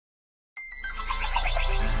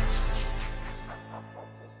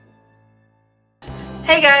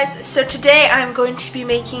Hey guys, so today I'm going to be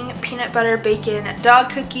making peanut butter bacon dog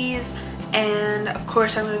cookies, and of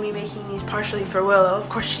course I'm going to be making these partially for Willow. Of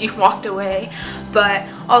course she walked away, but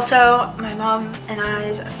also my mom and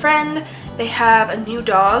I's friend, they have a new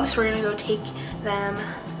dog, so we're going to go take them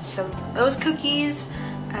some of those cookies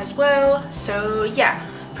as well. So yeah,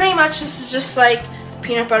 pretty much this is just like the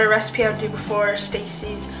peanut butter recipe I would do before,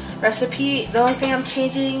 Stacy's recipe. The only thing I'm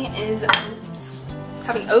changing is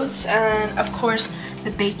having oats and of course the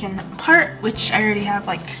bacon part, which I already have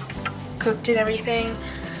like cooked and everything.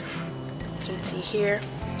 You can see here,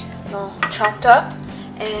 all chopped up.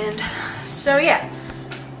 And so yeah,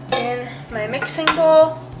 in my mixing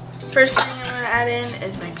bowl, first thing I'm going to add in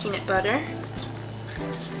is my peanut butter.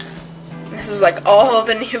 This is like all of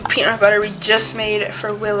the new peanut butter we just made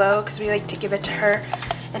for Willow because we like to give it to her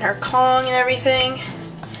in her Kong and everything.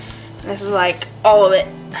 And this is like all of it,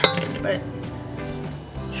 but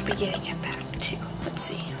should be getting it back too. Let's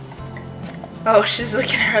see. Oh, she's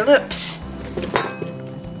licking her lips.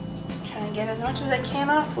 Trying to get as much as I can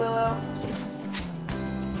off, Willow.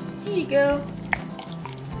 Here you go.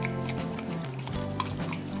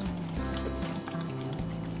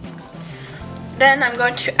 Then I'm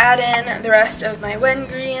going to add in the rest of my wet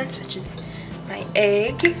ingredients, which is my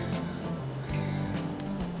egg,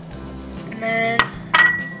 and then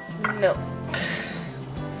milk.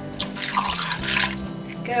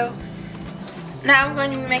 There we go. Now I'm going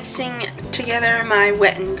to be mixing together my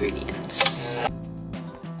wet ingredients.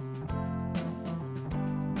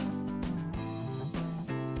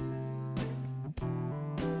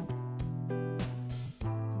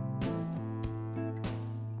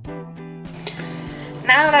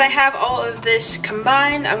 Now that I have all of this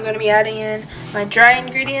combined, I'm going to be adding in my dry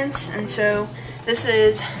ingredients, and so this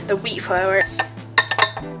is the wheat flour,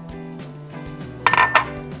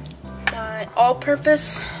 my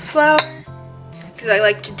all-purpose flour, because I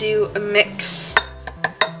like to do a mix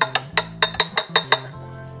different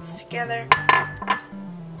ones together,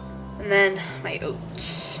 and then my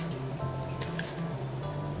oats.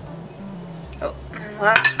 Oh, and then the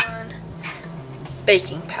last one,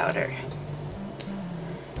 baking powder.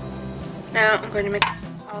 Now I'm going to mix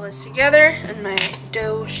all this together and my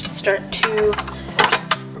dough should start to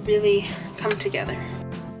really come together.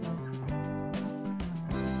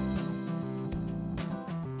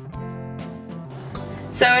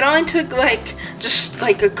 So it only took like just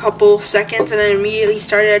like a couple seconds and it immediately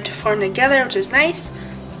started to form together, which is nice.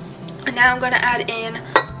 And now I'm going to add in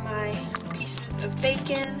my pieces of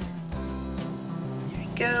bacon. There we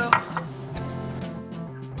go.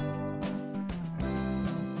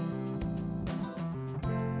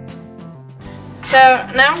 So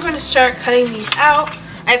now I'm going to start cutting these out.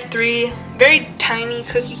 I have 3 very tiny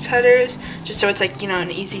cookie cutters, just so it's like, you know,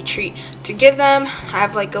 an easy treat to give them. I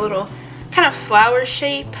have like a little kind of flower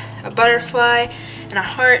shape, a butterfly, and a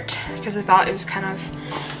heart, because I thought it was kind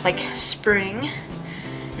of like spring.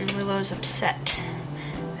 And Willow's upset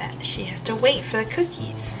that she has to wait for the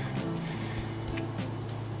cookies.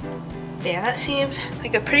 But yeah, that seems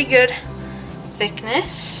like a pretty good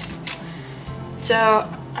thickness. So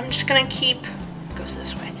I'm just going to keep... goes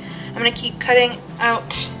this way. I'm going to keep cutting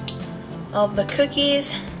out all of the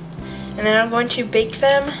cookies, and then I'm going to bake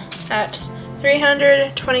them at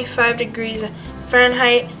 325 degrees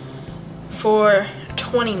Fahrenheit for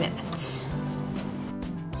 20 minutes.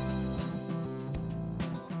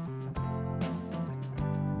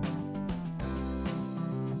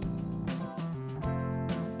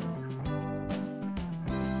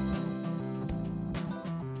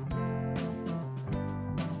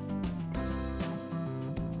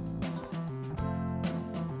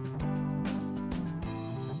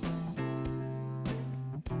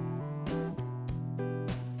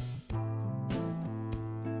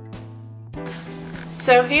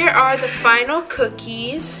 So here are the final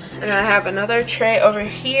cookies, and I have another tray over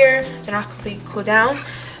here. They're not completely cooled down,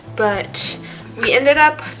 but we ended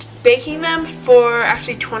up baking them for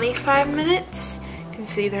actually 25 minutes. You can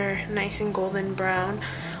see they're nice and golden brown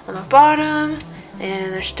on the bottom,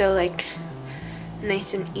 and they're still like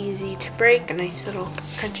nice and easy to break, a nice little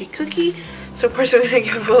crunchy cookie. So of course we're going to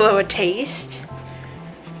give Willow a taste.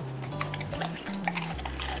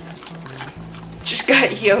 Just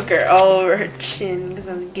got yogurt all over her chin because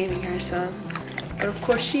I was giving her some. But of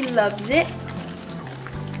course she loves it.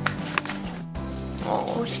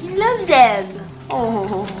 Oh, she loves them.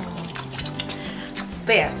 Oh.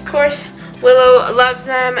 But yeah, of course, Willow loves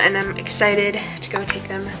them, and I'm excited to go take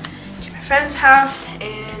them to my friend's house.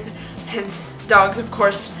 And his dogs, of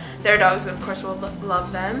course, their dogs, of course, will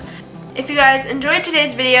love them. If you guys enjoyed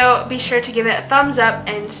today's video, be sure to give it a thumbs up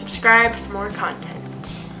and subscribe for more content.